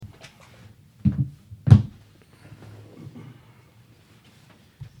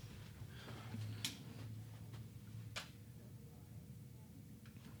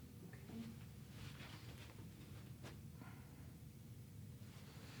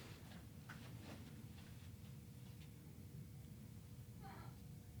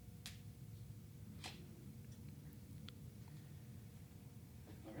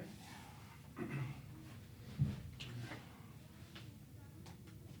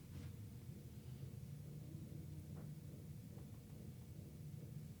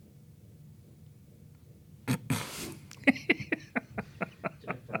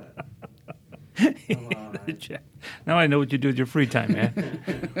Now I know what you do with your free time, man.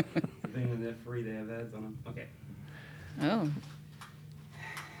 Thing when they're free, they have ads on them. Okay. Oh.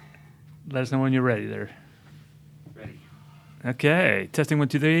 Let us know when you're ready there. Ready. Okay. Testing 1,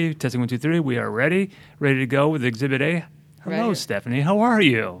 2, 3. Testing 1, 2, 3. We are ready. Ready to go with Exhibit A. Hello, Ready. Stephanie. How are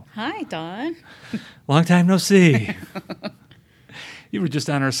you? Hi, Dawn. Long time no see. You were just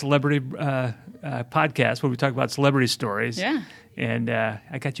on our celebrity podcast where we talk about celebrity stories. Yeah. And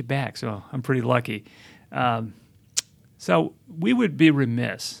I got you back, so I'm pretty lucky. So we would be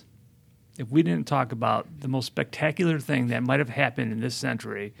remiss if we didn't talk about the most spectacular thing that might have happened in this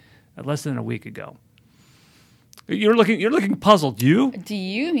century less than a week ago. You're looking puzzled. You? Do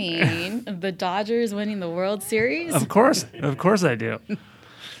you mean the Dodgers winning the World Series? Of course I do.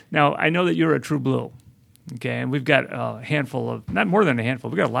 Now, I know that you're a true blue, okay, and we've got a handful of, not more than a handful,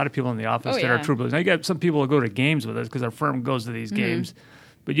 we've got a lot of people in the office that are true blues. Now, you got some people who go to games with us because our firm goes to these games,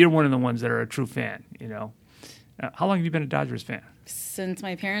 but you're one of the ones that are a true fan, you know. How long have you been a Dodgers fan? Since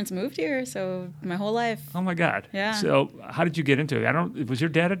my parents moved here, so my whole life. Oh, my God. Yeah. So how did you get into it? Was your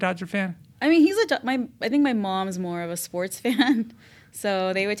dad a Dodger fan? I mean, I think my mom's more of a sports fan.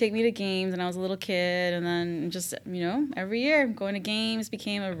 So they would take me to games when I was a little kid, and then just, every year going to games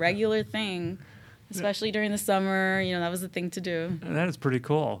became a regular thing, especially during the summer. That was the thing to do. That is pretty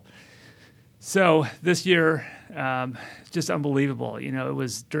cool. So this year, it's just unbelievable. It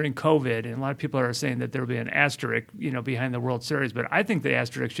was during COVID, and a lot of people are saying that there will be an asterisk, behind the World Series. But I think the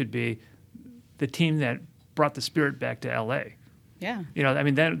asterisk should be the team that brought the spirit back to L.A. Yeah. Them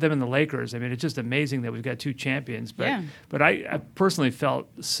and the Lakers. It's just amazing that we've got two champions. But Yeah. but I personally felt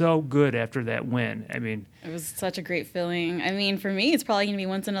so good after that win. It was such a great feeling. For me, it's probably going to be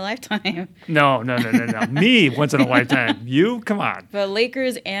once in a lifetime. No. Me, once in a lifetime. You, come on. But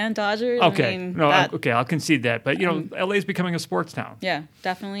Lakers and Dodgers. Okay. I'll concede that. But, LA is becoming a sports town. Yeah,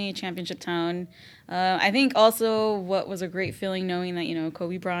 definitely a championship town. I think also what was a great feeling knowing that,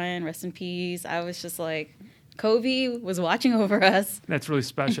 Kobe Bryant, rest in peace. I was just like, Kobe was watching over us. That's really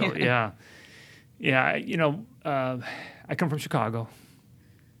special. Yeah. I come from Chicago.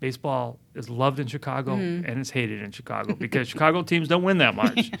 Baseball is loved in Chicago and it's hated in Chicago because Chicago teams don't win that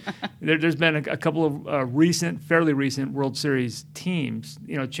much. There's been a couple of fairly recent World Series teams,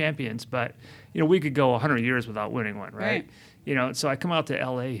 champions, but, we could go 100 years without winning one, right? So I come out to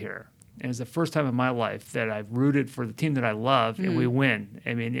L.A. here, and it's the first time in my life that I've rooted for the team that I love and we win.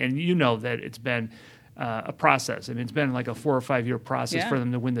 And that it's been a process. It's been like a 4 or 5 year process for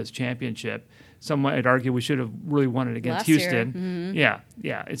them to win this championship. Some might argue we should have really won it against Last Houston. year.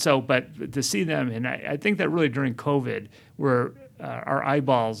 Yeah. And so, but to see them, and I think that really during COVID, where our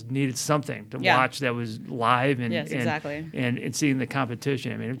eyeballs needed something to watch that was live exactly. and seeing the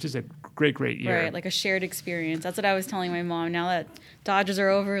competition. It was just a great year. Right, like a shared experience. That's what I was telling my mom. Now that Dodgers are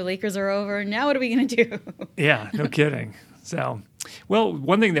over, Lakers are over, now what are we going to do? Yeah, no kidding. So, well,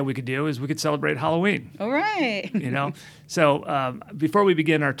 one thing that we could do is we could celebrate Halloween. All right. So before we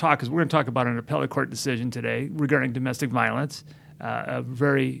begin our talk, because we're going to talk about an appellate court decision today regarding domestic violence, a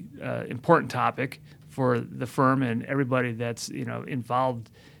very important topic for the firm and everybody that's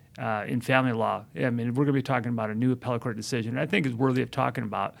involved in family law. We're going to be talking about a new appellate court decision I think is worthy of talking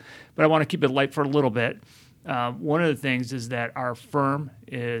about, but I want to keep it light for a little bit. One of the things is that our firm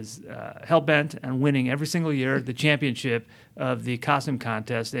is hell-bent on winning every single year the championship of the costume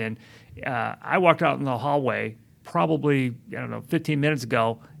contest. And I walked out in the hallway probably, 15 minutes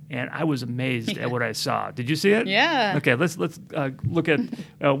ago, and I was amazed at what I saw. Did you see it? Yeah. Okay, let's look at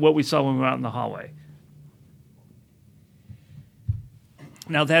what we saw when we were out in the hallway.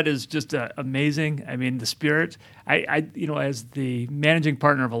 Now, that is just amazing. The spirit. I as the managing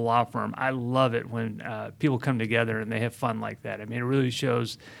partner of a law firm, I love it when people come together and they have fun like that. It really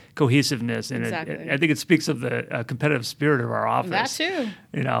shows cohesiveness, and exactly. I think it speaks of the competitive spirit of our office. That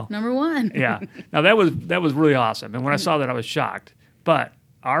too. Number one. Yeah. Now, that was really awesome. And when I saw that, I was shocked. But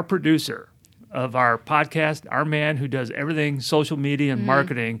our producer of our podcast, our man who does everything social media and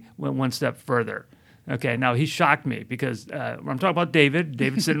marketing, went one step further. Okay, now he shocked me because I'm talking about David.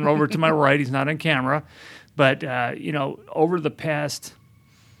 David's sitting over to my right. He's not on camera. But, over the past,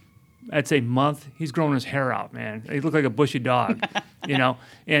 I'd say, month, he's grown his hair out, man. He looked like a bushy dog, And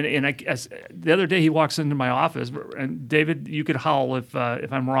the other day he walks into my office, and David, you could howl if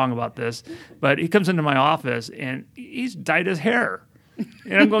I'm wrong about this, but he comes into my office, and he's dyed his hair.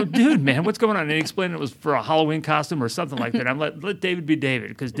 And I'm going, dude, man, what's going on? And he explained it was for a Halloween costume or something like that. I'm like, let David be David,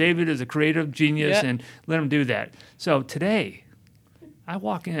 because David is a creative genius, and let him do that. So today, I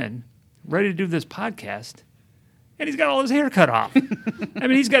walk in, ready to do this podcast, and he's got all his hair cut off.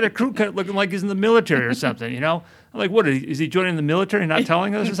 He's got a crew cut looking like he's in the military or something, I'm like, what, is he joining the military and not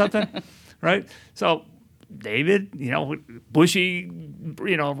telling us or something? Right? So David, bushy,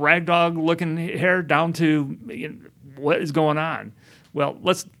 ragdog looking hair down to what is going on. Well,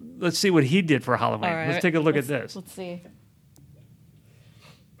 let's see what he did for Halloween. All right. Let's take a look at this. Let's see.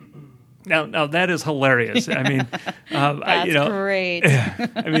 Now that is hilarious. I mean, That's great.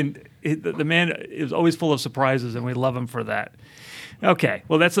 I mean, the man is always full of surprises, and we love him for that. Okay,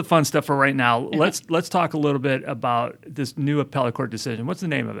 well, that's the fun stuff for right now. Let's talk a little bit about this new appellate court decision. What's the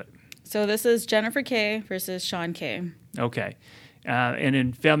name of it? So this is Jennifer K. versus Sean K. Okay. And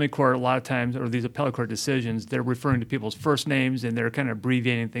in family court, a lot of times, or these appellate court decisions, they're referring to people's first names and they're kind of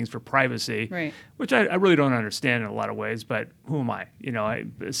abbreviating things for privacy, Right. which I really don't understand in a lot of ways, but who am I?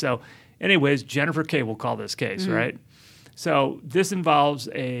 So anyways, Jennifer K. will call this case, right? So this involves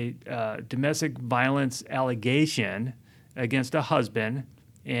a domestic violence allegation against a husband.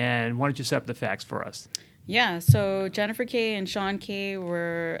 And why don't you set up the facts for us? Yeah, so Jennifer K. and Sean K.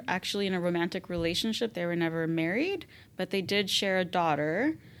 were actually in a romantic relationship. They were never married, but they did share a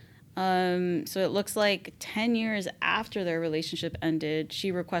daughter. So it looks like 10 years after their relationship ended,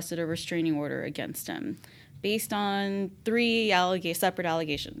 she requested a restraining order against him based on three separate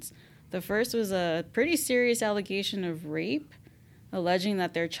allegations. The first was a pretty serious allegation of rape, alleging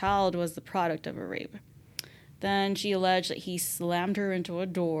that their child was the product of a rape. Then she alleged that he slammed her into a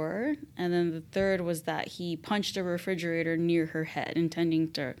door. And then the third was that he punched a refrigerator near her head, intending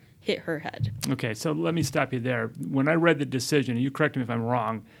to hit her head. Okay, so let me stop you there. When I read the decision, and you correct me if I'm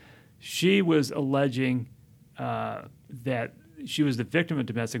wrong, she was alleging that she was the victim of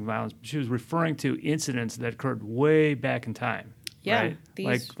domestic violence. She was referring to incidents that occurred way back in time. Yeah.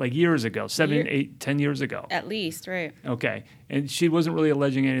 Right? Like years ago, 7, 8, 10 years ago. At least, right. Okay. And she wasn't really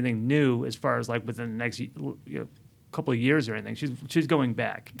alleging anything new as far as like within the next couple of years or anything. She's going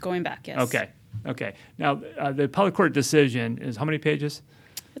back. Going back, yes. Okay. Now, the appellate court decision is how many pages?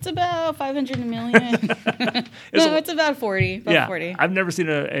 It's about 500 million. It's about 40. About 40. I've never seen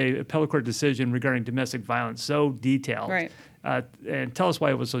a appellate court decision regarding domestic violence so detailed. Right. And tell us why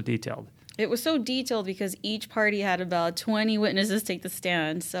it was so detailed. It was so detailed because each party had about 20 witnesses take the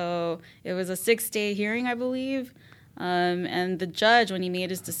stand. So it was a 6-day hearing, I believe. And the judge, when he made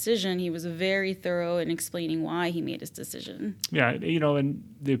his decision, he was very thorough in explaining why he made his decision. Yeah, and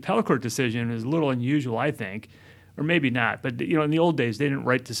the appellate court decision is a little unusual, I think, or maybe not. But, in the old days, they didn't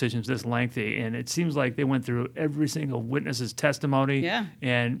write decisions this lengthy. And it seems like they went through every single witness's testimony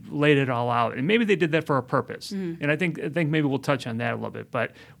and laid it all out. And maybe they did that for a purpose. Mm-hmm. And I think maybe we'll touch on that a little bit.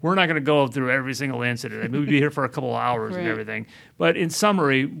 But we're not going to go through every single incident. I mean, we'd be here for a couple of hours and everything. But in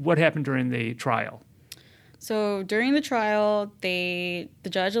summary, what happened during the trial? So during the trial, the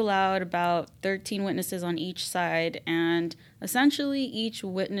judge allowed about 13 witnesses on each side. And essentially, each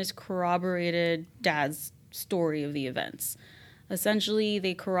witness corroborated Dad's story of the events. Essentially,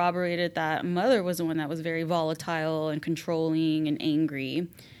 they corroborated that mother was the one that was very volatile and controlling and angry.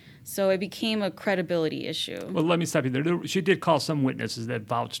 So it became a credibility issue. Well, let me stop you there. She did call some witnesses that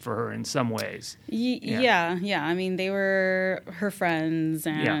vouched for her in some ways. Yeah. I mean, they were her friends,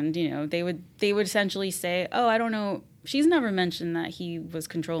 and they would essentially say, "Oh, I don't know. She's never mentioned that he was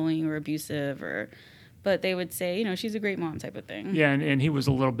controlling or abusive, but they would say, she's a great mom," type of thing. Yeah, and he was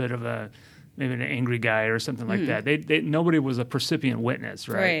a little bit of maybe an angry guy or something like that. Nobody was a precipient witness,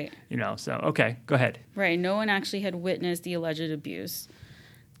 right? So, okay, go ahead. Right. No one actually had witnessed the alleged abuse.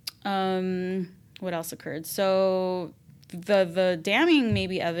 What else occurred? So the damning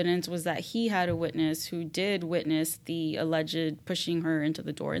maybe evidence was that he had a witness who did witness the alleged pushing her into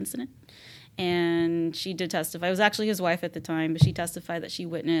the door incident. And she did testify. It was actually his wife at the time, but she testified that she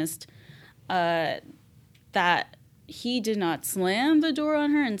witnessed that he did not slam the door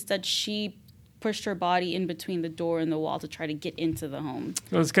on her. Instead, she pushed her body in between the door and the wall to try to get into the home.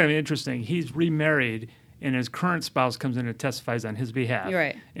 Well, it's kind of interesting. He's remarried, and his current spouse comes in and testifies on his behalf. You're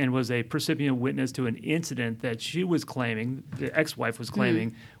right. And was a precipient witness to an incident that she was claiming, the ex-wife was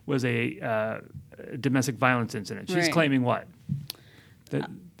claiming, was a domestic violence incident. She's claiming what?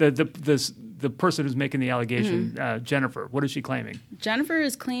 The person who's making the allegation, Jennifer, what is she claiming? Jennifer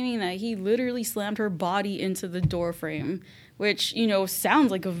is claiming that he literally slammed her body into the door frame, which,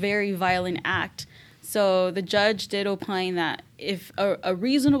 sounds like a very violent act. So the judge did opine that if a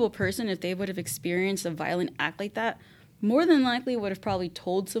reasonable person, if they would have experienced a violent act like that, more than likely would have probably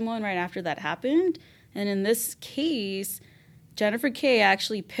told someone right after that happened. And in this case, Jennifer K.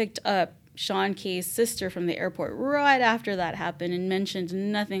 actually picked up Sean K.'s sister from the airport right after that happened and mentioned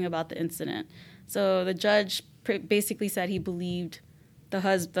nothing about the incident. So the judge basically said he believed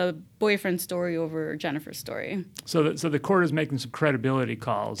the boyfriend's story over Jennifer's story. So the court is making some credibility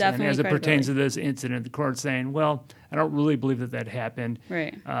calls. Definitely and as it pertains to credibility. this incident, the court's saying, well, I don't really believe that happened.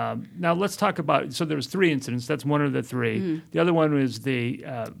 Right. Now let's talk about, so there was 3 incidents. That's one of the 3. Mm-hmm. The other one was the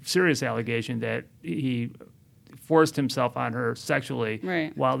serious allegation that he forced himself on her sexually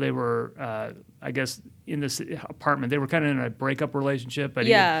Right. while they were, I guess, in this apartment. They were kind of in a breakup relationship, but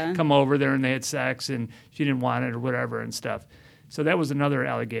Yeah. he had come over there and they had sex and she didn't want it or whatever and stuff. So that was another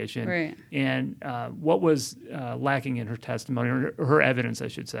allegation. Right. And what was lacking in her testimony, or her evidence, I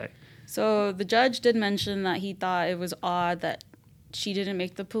should say? So the judge did mention that he thought it was odd that she didn't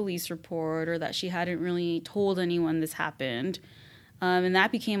make the police report or that she hadn't really told anyone this happened. And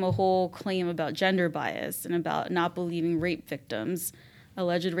that became a whole claim about gender bias and about not believing rape victims,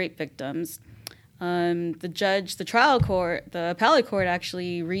 alleged rape victims. The trial court, the appellate court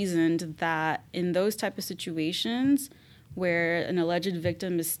actually reasoned that in those type of situations where an alleged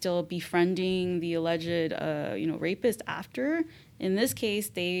victim is still befriending the alleged rapist after, in this case,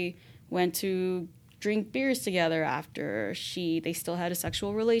 they went to drink beers together after. They still had a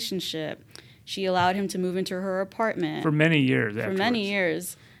sexual relationship. She allowed him to move into her apartment. For many years For afterwards. many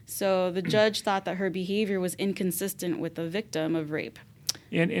years. So the judge thought that her behavior was inconsistent with the victim of rape.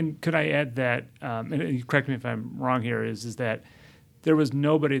 And could I add that, and correct me if I'm wrong here, is that there was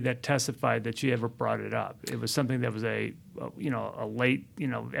nobody that testified that she ever brought it up. It was something that was a late,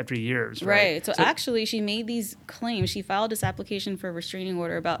 after years, right? Right. So actually, she made these claims. She filed this application for a restraining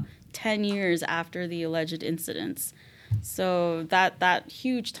order about 10 years after the alleged incidents. So that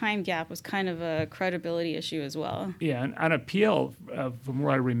huge time gap was kind of a credibility issue as well. Yeah, and on appeal, from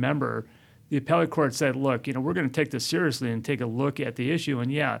what I remember, the appellate court said, look, we're going to take this seriously and take a look at the issue.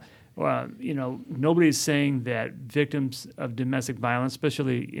 And nobody's saying that victims of domestic violence,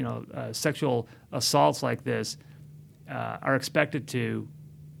 especially, sexual assaults like this, are expected to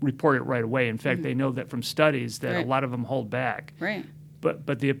report it right away. In fact, they know that from studies that Right. a lot of them hold back. Right.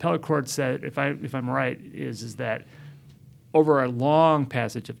 But the appellate court said, if I'm right, is that over a long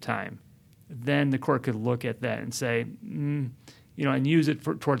passage of time, then the court could look at that and say, and use it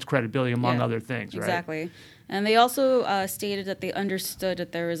towards credibility among Yeah, other things, right? Exactly. And they also stated that they understood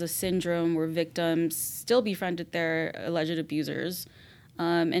that there was a syndrome where victims still befriended their alleged abusers.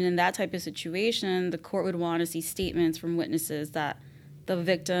 And in that type of situation, the court would want to see statements from witnesses that the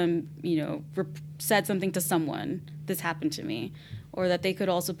victim, said something to someone, this happened to me. Or that they could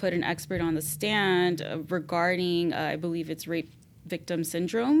also put an expert on the stand regarding, I believe it's rape victim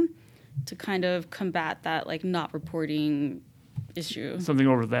syndrome, to kind of combat that, not reporting issue. Something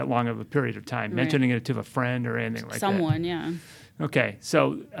over that long of a period of time, Right. mentioning it to a friend or anything like Someone, yeah. that. Okay,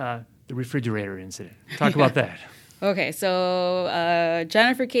 so the refrigerator incident. Talk about that. Okay, so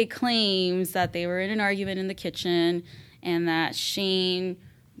Jennifer Kay claims that they were in an argument in the kitchen and that Shane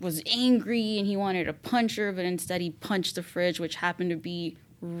was angry and he wanted to punch her, but instead he punched the fridge, which happened to be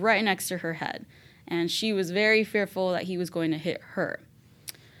right next to her head. And she was very fearful that he was going to hit her.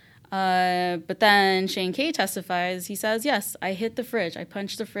 But then Shane Kay testifies. He says, yes, I hit the fridge. I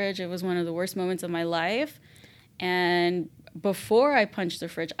punched the fridge. It was one of the worst moments of my life. And before I punched the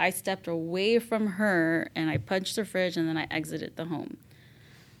fridge, I stepped away from her and I punched the fridge and then I exited the home.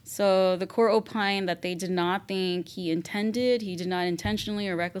 So the court opined that they did not think he did not intentionally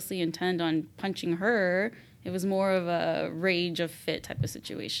or recklessly intend on punching her. It was more of a rage of fit type of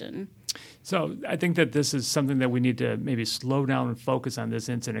situation. So I think that this is something that we need to maybe slow down and focus on this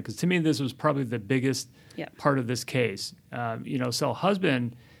incident, because to me this was probably the biggest Yep. part of this case. So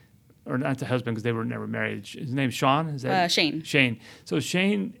husband, or not the husband because they were never married. His name's Sean. Is that Shane. Shane. So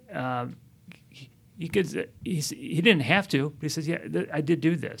Shane, he didn't have to, but he says, "Yeah, I did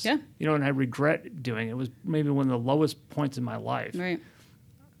do this. Yeah. And I regret doing it. It was maybe one of the lowest points in my life. Right.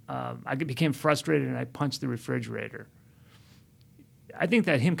 I became frustrated and I punched the refrigerator." I think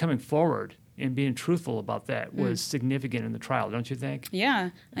that him coming forward and being truthful about that was significant in the trial, don't you think?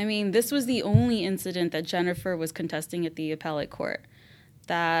 Yeah. I mean, this was the only incident that Jennifer was contesting at the appellate court.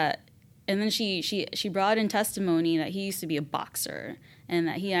 And then she brought in testimony that he used to be a boxer and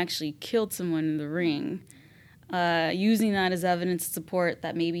that he actually killed someone in the ring, using that as evidence to support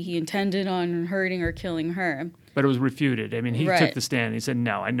that maybe he intended on hurting or killing her. But it was refuted. I mean, he Right. took the stand and he said,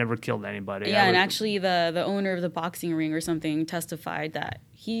 "No, I never killed anybody." Yeah, and was- actually the owner of the boxing ring or something testified that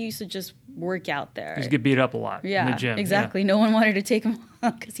he used to just work out there. he used to get beat up a lot in the gym. exactly. No one wanted to take him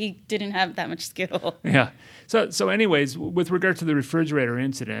on because he didn't have that much skill. Yeah. So anyways, with regard to the refrigerator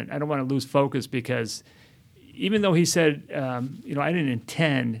incident, I don't want to lose focus because even though he said, I didn't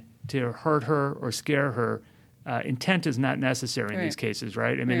intend to hurt her or scare her, intent is not necessary in Right. these cases,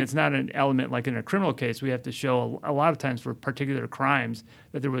 right? I mean, Right. it's not an element like in a criminal case. We have to show a lot of times for particular crimes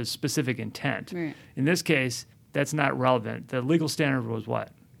that there was specific intent. Right. In this case, that's not relevant. The legal standard was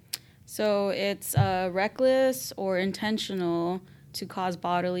what? So it's reckless or intentional to cause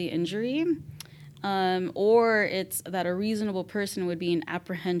bodily injury, or it's that a reasonable person would be in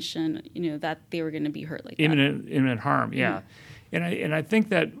apprehension, that they were going to be hurt like that. Imminent harm, yeah. And I think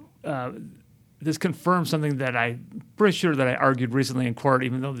that this confirms something that I'm pretty sure that I argued recently in court,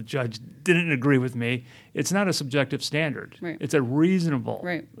 even though the judge didn't agree with me. It's not a subjective standard. Right. It's a reasonable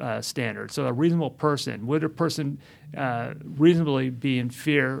Right. standard. So a reasonable person, would a person reasonably be in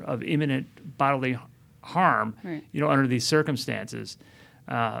fear of imminent bodily harm, Right. Under these circumstances?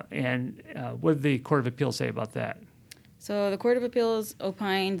 And what did the Court of Appeals say about that? So the Court of Appeals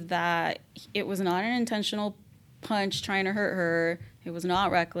opined that it was not an intentional punch trying to hurt her. It was not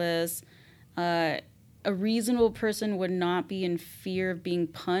reckless. A reasonable person would not be in fear of being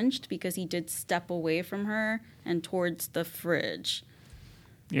punched because he did step away from her and towards the fridge.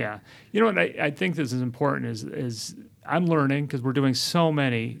 Yeah. You know what I think this is important is I'm learning, because we're doing so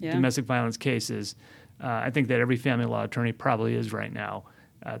many Yeah. domestic violence cases. I think that every family law attorney probably is right now.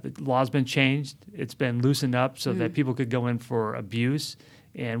 The law's been changed. It's been loosened up so that people could go in for abuse.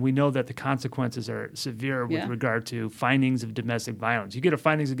 And we know that the consequences are severe with Yeah. regard to findings of domestic violence. You get a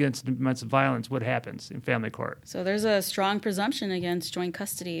findings against domestic violence, what happens in family court? So there's a strong presumption against joint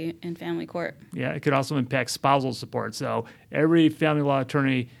custody in family court. Yeah, it could also impact spousal support. So every family law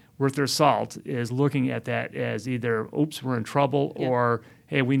attorney worth their salt is looking at that as either, oops, we're in trouble, Yeah. or,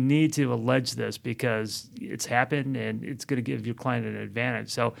 hey, we need to allege this because it's happened and it's going to give your client an advantage.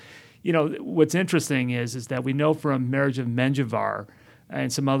 So, what's interesting is that we know from Marriage of Menjivar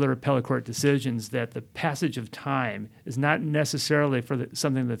and some other appellate court decisions that the passage of time is not necessarily for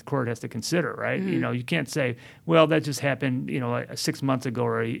something that the court has to consider, right? You can't say, well, that just happened, 6 months ago,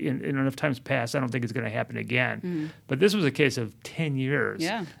 or in enough time's passed, I don't think it's going to happen again. But this was a case of 10 years.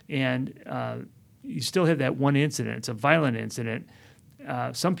 Yeah. And you still had that one incident. It's a violent incident.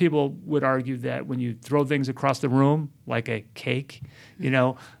 Some people would argue that when you throw things across the room, like a cake,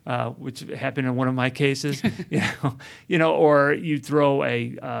 which happened in one of my cases, or you throw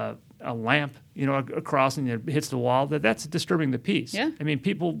a lamp, across and it hits the wall, that's disturbing the peace. Yeah. I mean,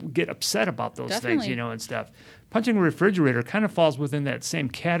 people get upset about those Definitely. things, and stuff. Punching a refrigerator kind of falls within that same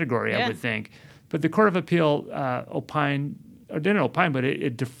category, I Yeah. would think. But the Court of Appeal didn't opine, but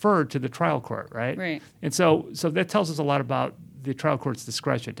it deferred to the trial court, right? Right. And so that tells us a lot about the trial court's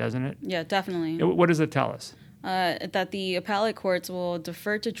discretion, doesn't it? Yeah, definitely. What does it tell us? That the appellate courts will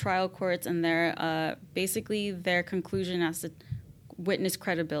defer to trial courts and their basically their conclusion as to witness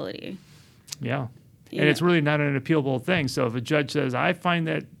credibility. Yeah. Yeah. And it's really not an appealable thing. So if a judge says, I find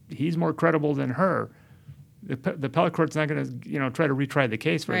that he's more credible than her, the appellate court's not going to try to retry the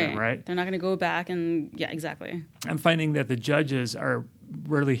case for them, right? They're not going to go back and, yeah, exactly. I'm finding that the judges are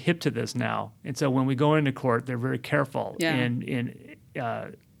really hip to this now. And so when we go into court, they're very careful Yeah. in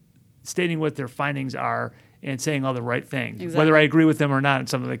stating what their findings are and saying all the right things, Exactly. whether I agree with them or not in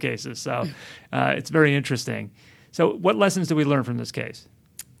some of the cases. So it's very interesting. So what lessons do we learn from this case?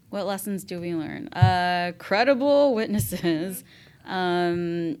 What lessons do we learn? Credible witnesses.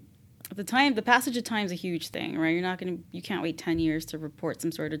 The passage of time is a huge thing, right? You can't wait 10 years to report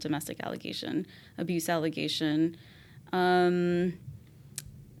some sort of domestic abuse allegation. In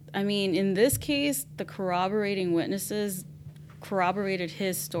this case, the corroborating witnesses corroborated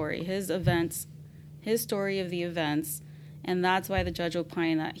his story, his story of the events, and that's why the judge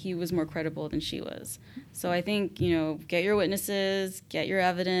opined that he was more credible than she was. So I think, get your witnesses, get your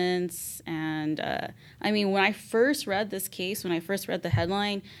evidence, and when I first read this case, when I first read the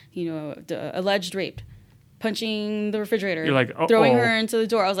headline, the alleged rape, punching the refrigerator, You're like, throwing uh-oh. her into the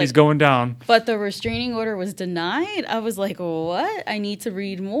door. I was He's like, going down. but the restraining order was denied. I was like, what? I need to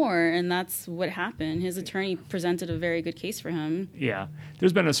read more. And that's what happened. His attorney presented a very good case for him. Yeah.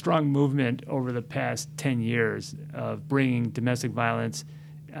 There's been a strong movement over the past 10 years of bringing domestic violence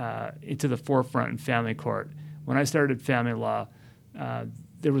into the forefront in family court. When I started family law,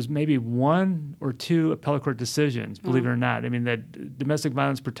 there was maybe one or two appellate court decisions, believe it or not. I mean, the Domestic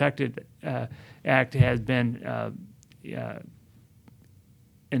Violence Protected Act has been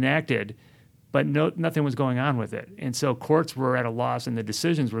enacted, but nothing was going on with it. And so courts were at a loss and the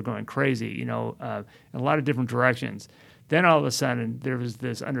decisions were going crazy, in a lot of different directions. Then all of a sudden, there was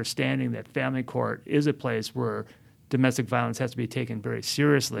this understanding that family court is a place where domestic violence has to be taken very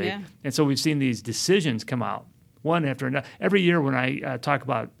seriously. Yeah. And so we've seen these decisions come out one after another. Every year when I talk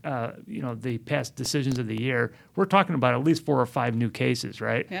about the past decisions of the year, we're talking about at least 4 or 5 new cases,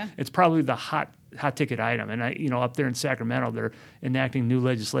 right? Yeah. It's probably the hot ticket item. And up there in Sacramento, they're enacting new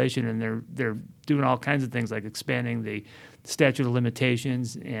legislation, and they're doing all kinds of things like expanding the statute of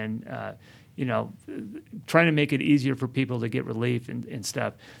limitations and trying to make it easier for people to get relief and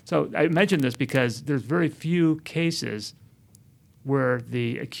stuff. So I mentioned this because there's very few cases where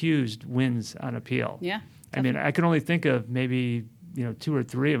the accused wins on appeal. Yeah. I mean, I can only think of maybe 2 or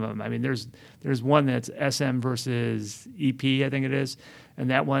 3 of them. I mean, there's one that's SM versus EP, I think it is,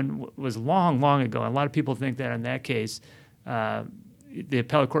 and that one was long ago. And a lot of people think that in that case, the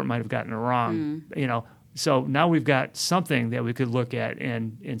appellate court might have gotten it wrong. So now we've got something that we could look at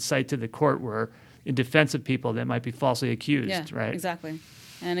and cite to the court where, in defense of people that might be falsely accused, Yeah, right? exactly.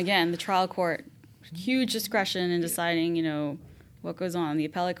 And again, the trial court, huge discretion in deciding, what goes on. The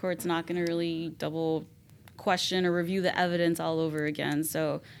appellate court's not going to really double question or review the evidence all over again.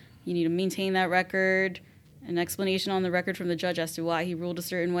 So you need to maintain that record, an explanation on the record from the judge as to why he ruled a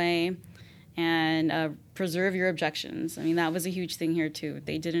certain way, and preserve your objections. I mean, that was a huge thing here, too.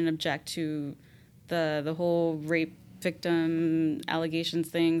 They didn't object to the whole rape victim allegations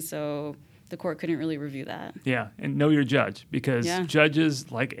thing, so the court couldn't really review that. Yeah, and know your judge, because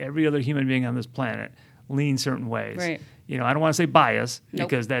judges, like every other human being on this planet, lean certain ways. Right. I don't want to say bias, Nope.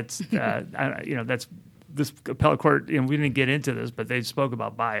 because that's that's this appellate court, and we didn't get into this, but they spoke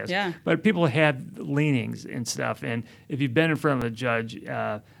about bias. Yeah. But people have leanings and stuff, and if you've been in front of a judge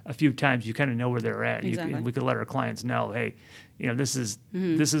a few times, you kind of know where they're at. Exactly. And we could let our clients know, hey, this is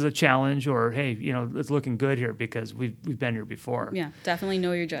a challenge, or hey, it's looking good here because we've been here before. Yeah, definitely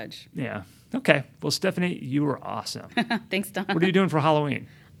know your judge. Yeah. Okay. Well, Stephanie, you were awesome. Thanks, Don. What are you doing for Halloween?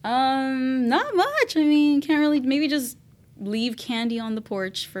 Not much. I mean, can't really, maybe just leave candy on the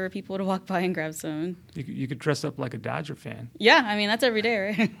porch for people to walk by and grab some. You could dress up like a Dodger fan. Yeah, I mean, that's every day,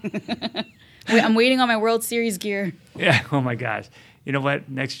 right? I'm waiting on my World Series gear. Yeah. Oh my gosh. You know what?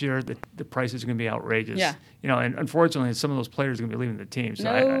 Next year the prices are going to be outrageous. Yeah. And unfortunately, some of those players are going to be leaving the team. So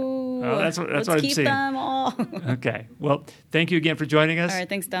that's what Let's I'm keep seeing. them all. Okay. Well, thank you again for joining us. All right,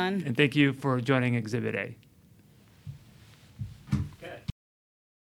 thanks, Don. And thank you for joining Exhibit A.